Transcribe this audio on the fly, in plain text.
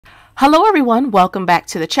Hello everyone, welcome back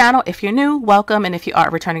to the channel. If you're new, welcome, and if you are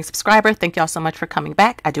a returning subscriber, thank y'all so much for coming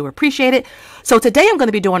back. I do appreciate it. So today I'm going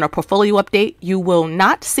to be doing a portfolio update. You will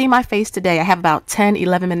not see my face today. I have about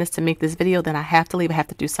 10-11 minutes to make this video, then I have to leave. I have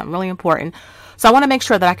to do something really important. So I want to make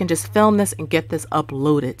sure that I can just film this and get this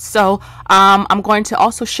uploaded. So I'm going to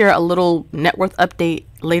also share a little net worth update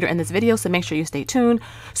later in this video, so make sure you stay tuned.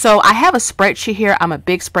 So I have a spreadsheet here. I'm a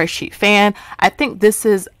big spreadsheet fan. I think this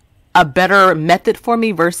is a better method for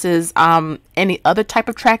me versus any other type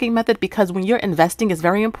of tracking method, because when you're investing, it's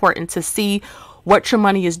very important to see what your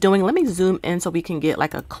money is doing. Let me zoom in so we can get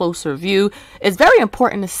like a closer view. It's very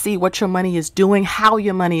important to see what your money is doing, how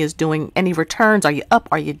your money is doing, any returns. Are you up?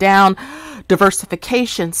 Are you down?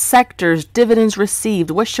 Diversification, sectors, dividends received,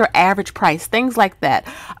 what's your average price, things like that.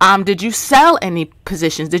 Did you sell any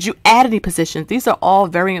positions? Did you add any positions? These are all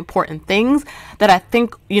very important things that I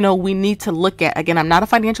think, we need to look at. Again, I'm not a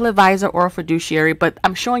financial advisor or a fiduciary, but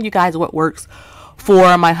I'm showing you guys what works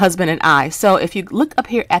for my husband and I. So if you look up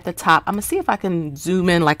here at the top, I'm gonna see if I can zoom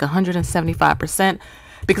in like 175%,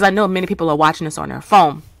 because I know many people are watching this on their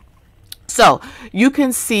phone. So you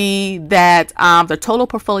can see that the total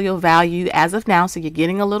portfolio value as of now, so you're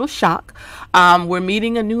getting a little shock. We're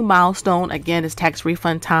meeting a new milestone. Again, it's tax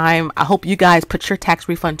refund time. I hope you guys put your tax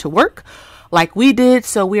refund to work like we did.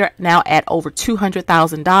 So we are now at over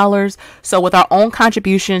 $200,000. So with our own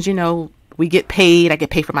contributions, we get paid. I get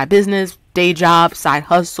paid for my business, day job, side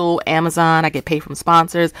hustle, Amazon. I get paid from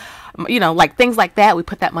sponsors, like things like that. We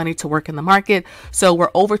put that money to work in the market. So we're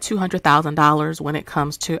over $200,000 when it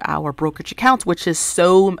comes to our brokerage accounts, which is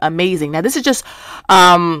so amazing. Now, this is just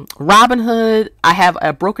Robinhood. I have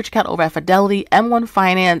a brokerage account over at Fidelity, M1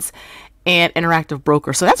 Finance, and Interactive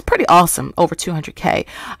Broker. So that's pretty awesome, over 200K.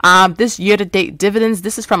 This year-to-date dividends,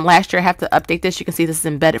 this is from last year. I have to update this. You can see this is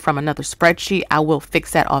embedded from another spreadsheet. I will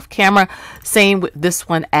fix that off camera. Same with this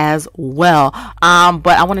one as well.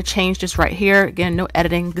 But I want to change this right here. Again, no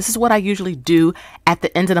editing. This is what I usually do at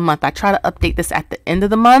the end of the month. I try to update this at the end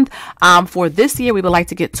of the month. For this year, we would like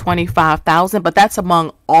to get 25,000, but that's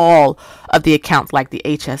among all of the accounts, like the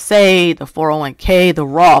HSA, the 401k, the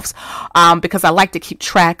Roths, because I like to keep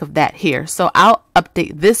track of that here. So I'll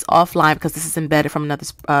update this offline because this is embedded from another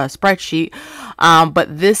spreadsheet.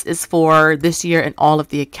 But this is for this year and all of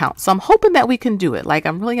the accounts. So I'm hoping that we can do it. Like,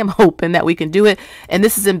 I'm hoping that we can do it. And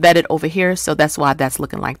this is embedded over here. So that's why that's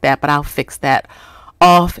looking like that. But I'll fix that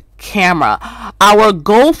off camera. Our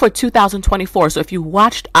goal for 2024. So if you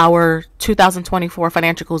watched our 2024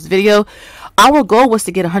 financial goals video, our goal was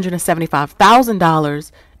to get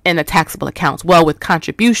 $175,000 in the taxable accounts. Well, with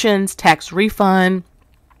contributions, tax refund,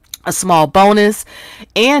 a small bonus,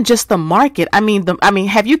 and just the market. I mean,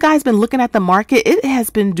 have you guys been looking at the market? It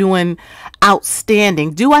has been doing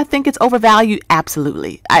outstanding. Do I think it's overvalued?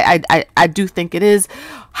 Absolutely. I do think it is.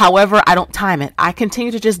 However, I don't time it. I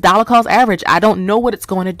continue to just dollar cost average. I don't know what it's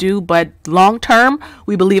going to do, but long term,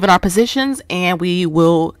 we believe in our positions and we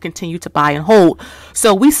will continue to buy and hold.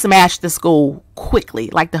 So we smashed this goal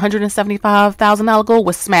quickly. Like the $175,000 goal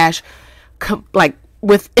was smashed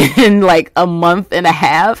within like a month and a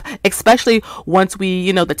half, especially once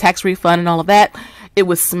we, the tax refund and all of that, it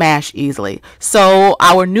was smashed easily. So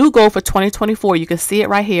our new goal for 2024, you can see it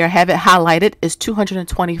right here, I have it highlighted, is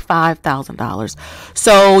 $225,000.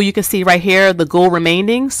 So you can see right here the goal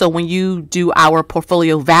remaining. So when you do our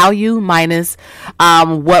portfolio value minus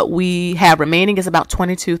what we have remaining is about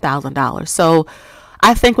 $22,000. So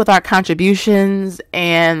I think with our contributions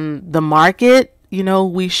and the market,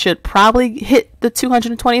 we should probably hit the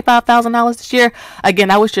 $225,000 this year.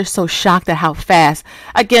 Again, I was just so shocked at how fast.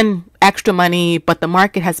 Again, extra money, but the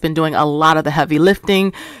market has been doing a lot of the heavy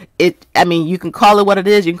lifting. You can call it what it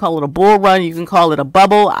is. You can call it a bull run. You can call it a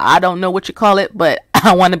bubble. I don't know what you call it, but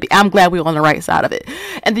I'm glad we're on the right side of it.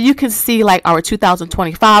 And then you can see like our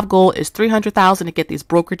 2025 goal is $300,000 to get these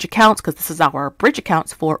brokerage accounts, because this is our bridge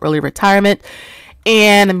accounts for early retirement.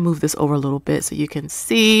 And let me move this over a little bit so you can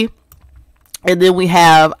see. And then we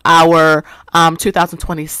have our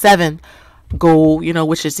 2027 goal,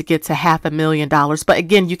 which is to get to $500,000. But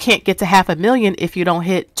again, you can't get to $500,000 if you don't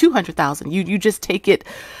hit 200,000. You just take it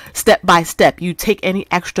step by step. You take any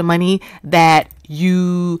extra money that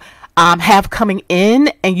you have coming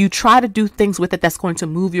in and you try to do things with it that's going to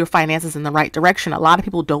move your finances in the right direction. A lot of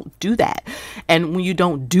people don't do that. And when you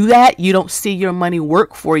don't do that, you don't see your money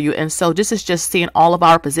work for you. And so this is just seeing all of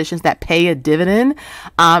our positions that pay a dividend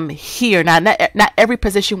here. Now, not every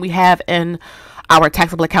position we have in our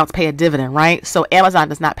taxable accounts pay a dividend, right? So Amazon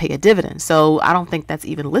does not pay a dividend. So I don't think that's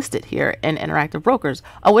even listed here in Interactive Brokers.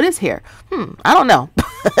 Oh, it is here. I don't know.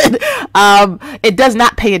 It does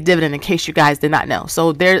not pay a dividend, in case you guys did not know.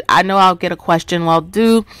 So there, I know I'll get a question. Well,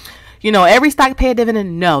 do you know, every stock pay a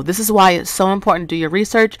dividend? No. This is why it's so important to do your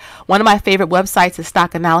research. One of my favorite websites is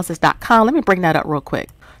stockanalysis.com. Let me bring that up real quick.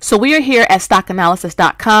 So we are here at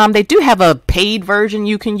stockanalysis.com. They do have a paid version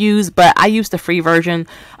you can use, but I use the free version.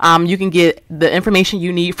 You can get the information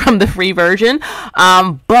you need from the free version.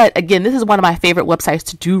 But again, this is one of my favorite websites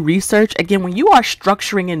to do research. Again, when you are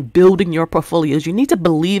structuring and building your portfolios, you need to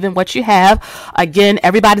believe in what you have. Again,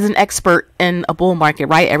 everybody's an expert in a bull market,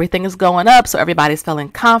 right? Everything is going up, so everybody's feeling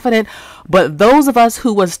confident. But those of us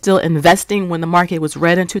who was still investing when the market was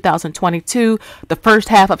red in 2022, the first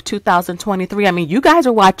half of 2023, I mean, you guys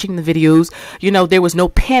are watching the videos. You know, there was no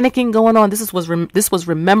panicking going on. This was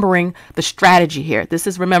remembering the strategy here. This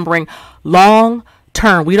is remembering long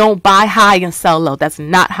term. We don't buy high and sell low. That's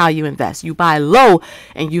not how you invest. You buy low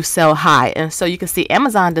and you sell high. And so you can see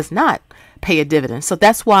Amazon does not pay a dividend. So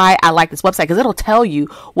that's why I like this website, because it'll tell you,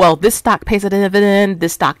 well, this stock pays a dividend,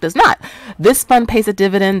 this stock does not. This fund pays a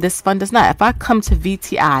dividend, this fund does not. If I come to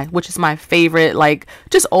VTI, which is my favorite, like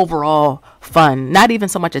just overall fund, not even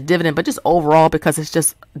so much a dividend, but just overall, because it's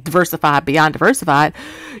just diversified beyond diversified,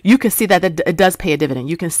 you can see that it does pay a dividend.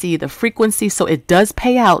 You can see the frequency. So it does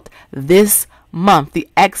pay out this month. The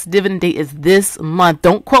ex dividend date is this month.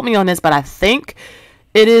 Don't quote me on this, but I think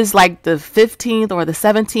it is like the 15th or the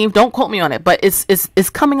 17th. Don't quote me on it, but it's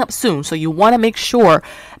coming up soon. So you want to make sure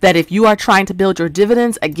that if you are trying to build your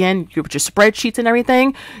dividends, again, your spreadsheets and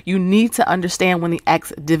everything, you need to understand when the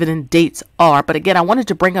ex-dividend dates are. But again, I wanted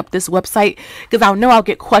to bring up this website because I know I'll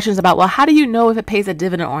get questions about, well, how do you know if it pays a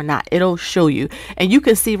dividend or not? It'll show you. And you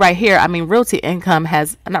can see right here, I mean, VTI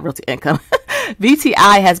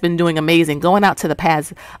has been doing amazing going out to the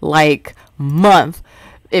past like month.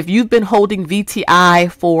 If you've been holding VTI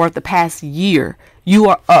for the past year, you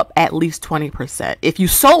are up at least 20%. If you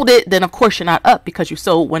sold it, then of course you're not up because you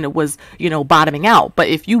sold when it was, you know, bottoming out. But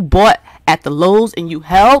if you bought at the lows and you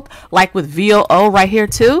held, like with VOO right here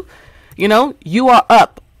too, you know, you are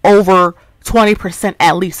up over 20%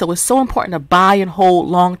 at least. So it's so important to buy and hold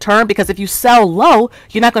long term, because if you sell low,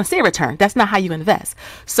 you're not going to see a return. That's not how you invest.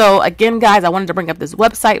 So again, guys, I wanted to bring up this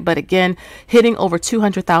website, but again, hitting over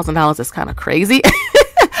 $200,000 is kind of crazy.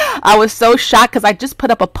 I was so shocked because I just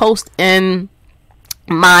put up a post in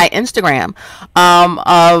my Instagram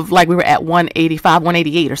of like we were at 185,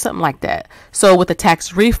 188 or something like that. So with the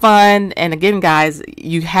tax refund, and again, guys,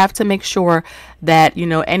 you have to make sure that, you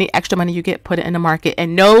know, any extra money you get, put it in the market.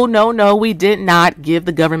 And no, we did not give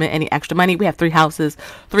the government any extra money. We have 3 houses,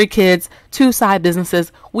 3 kids, 2 side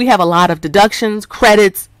businesses. We have a lot of deductions,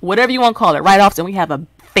 credits, whatever you want to call it, write-offs, and we have a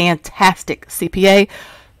fantastic CPA.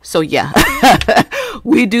 So yeah,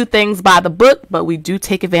 we do things by the book, but we do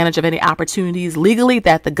take advantage of any opportunities legally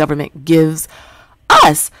that the government gives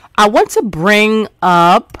us. I want to bring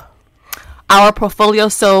up our portfolio.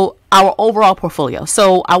 So our overall portfolio.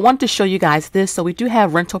 So I want to show you guys this. So we do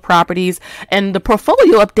have rental properties, and the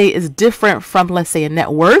portfolio update is different from, let's say, a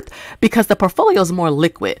net worth, because the portfolio is more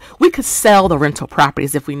liquid. We could sell the rental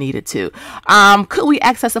properties if we needed to. Could we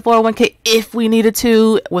access a 401k if we needed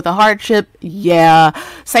to with a hardship? Yeah.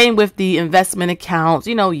 Same with the investment accounts.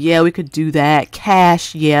 You know, yeah, we could do that.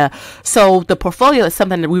 Cash, yeah. So the portfolio is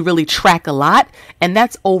something that we really track a lot, and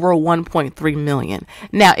that's over 1.3 million.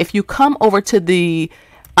 Now, if you come over to the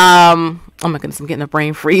oh my goodness, I'm getting a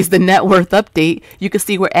brain freeze. The net worth update, you can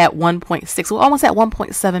see we're at 1.6. We're almost at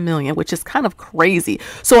 1.7 million, which is kind of crazy.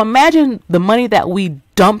 So imagine the money that we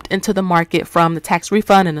dumped into the market from the tax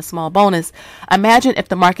refund and the small bonus. Imagine if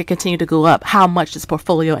the market continued to go up, how much this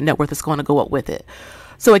portfolio and net worth is going to go up with it.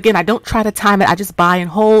 So again, I don't try to time it. I just buy and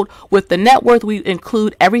hold. With the net worth, we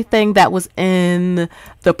include everything that was in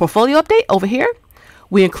the portfolio update over here.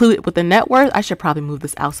 We include it with the net worth. I should probably move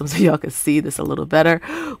this out so y'all can see this a little better.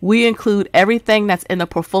 We include everything that's in the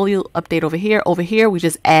portfolio update over here. Over here, we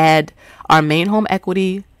just add our main home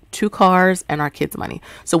equity, 2 cars, and our kids' money.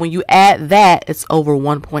 So when you add that, it's over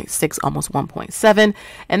 1.6, almost 1.7.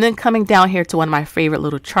 And then coming down here to one of my favorite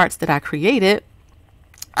little charts that I created,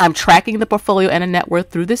 I'm tracking the portfolio and a net worth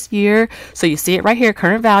through this year. So you see it right here,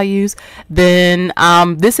 current values. Then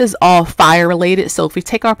this is all fire related. So if we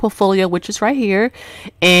take our portfolio, which is right here,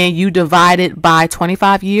 and you divide it by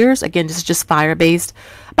 25 years, again, this is just fire based,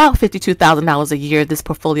 about $52,000 a year this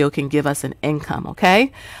portfolio can give us an income.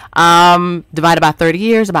 Okay, divided by 30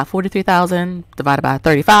 years, about 43,000. Divided by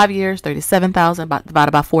 35 years, 37,000.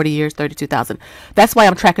 Divided by 40 years, 32,000. That's why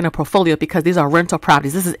I'm tracking a portfolio, because these are rental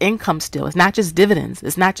properties. This is income still. It's not just dividends.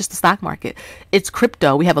 It's not just the stock market. It's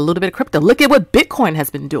crypto. We have a little bit of crypto. Look at what Bitcoin has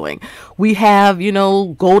been doing. We have, you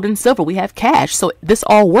know, gold and silver. We have cash. So this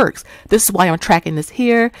all works. This is why I'm tracking this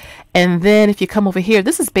here. And then if you come over here,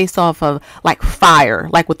 this is based off of like fire.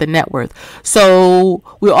 Like like with the net worth. So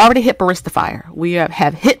we already hit Barista Fire. We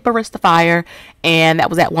have hit Barista Fire, and that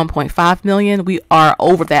was at 1.5 million. We are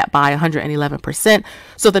over that by 111%.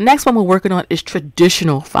 So the next one we're working on is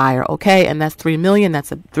traditional fire, okay? And that's 3 million.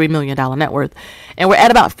 That's a $3 million net worth. And we're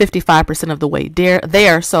at about 55% of the way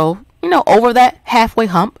there. So, you know, over that halfway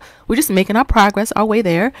hump, we're just making our progress our way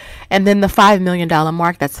there. And then the $5 million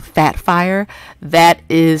mark, that's fat fire. That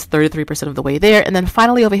is 33% of the way there. And then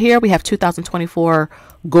finally over here, we have 2024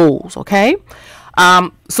 goals, okay?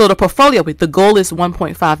 So the portfolio, the goal is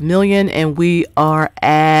 1.5 million, and we are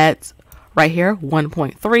at right here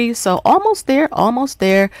 1.3. So almost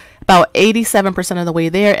there, about 87% of the way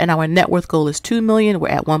there. And our net worth goal is 2 million. We're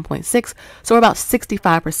at 1.6. So we're about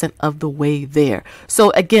 65% of the way there.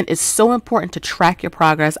 So again, it's so important to track your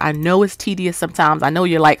progress. I know it's tedious sometimes. I know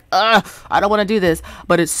you're like, I don't want to do this,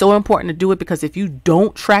 but it's so important to do it, because if you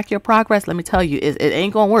don't track your progress, let me tell you, it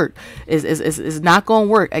ain't gonna work. It's not gonna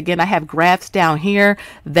work. Again, I have graphs down here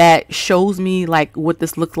that shows me like what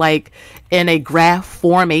this looks like in a graph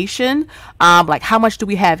formation. Like how much do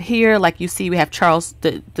we have here? Like you see, we have Charles,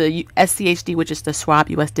 the SCHD, which is the Schwab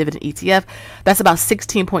US Dividend ETF. That's about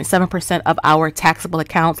 16.7% of our taxable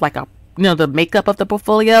accounts, like the makeup of the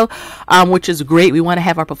portfolio, which is great. We want to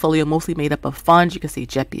have our portfolio mostly made up of funds. You can see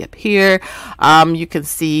JEPI up here. You can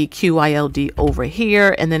see QILD over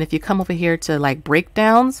here. And then if you come over here to like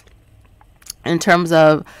breakdowns, in terms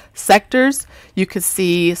of sectors, you can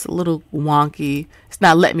see it's a little wonky. It's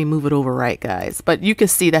not letting me move it over right, guys. But you can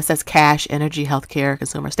see that says cash, energy, healthcare,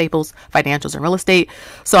 consumer staples, financials, and real estate.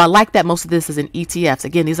 So I like that most of this is in ETFs.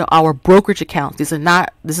 Again, these are our brokerage accounts. This is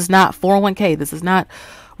not 401k. This is not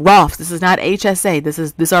Roths. This is not HSA.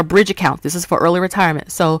 This are bridge accounts. This is for early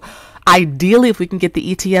retirement. So ideally, if we can get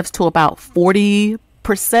the ETFs to about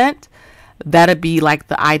 40%, that'd be like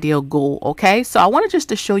the ideal goal. Okay, so I wanted just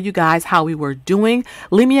to show you guys how we were doing.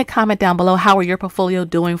 Leave me a comment down below. How are your portfolio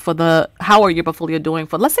doing for let's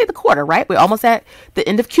say the quarter, right? We're almost at the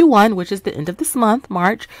end of Q1, which is the end of this month,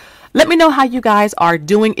 March. Let me know how you guys are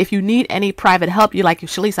doing. If you need any private help, you're like,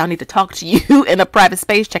 Shalise, I need to talk to you in a private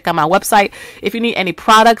space, check out my website. If you need any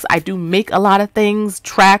products, I do make a lot of things,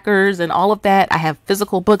 trackers and all of that. I have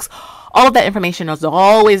physical books. All of that information is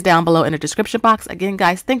always down below in the description box. Again,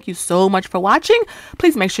 guys, thank you so much for watching.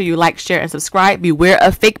 Please make sure you like, share, and subscribe. Beware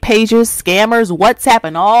of fake pages, scammers, WhatsApp,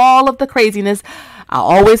 and all of the craziness. I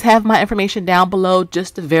always have my information down below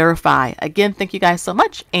just to verify. Again, thank you guys so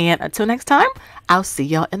much. And until next time, I'll see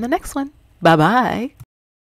y'all in the next one. Bye-bye.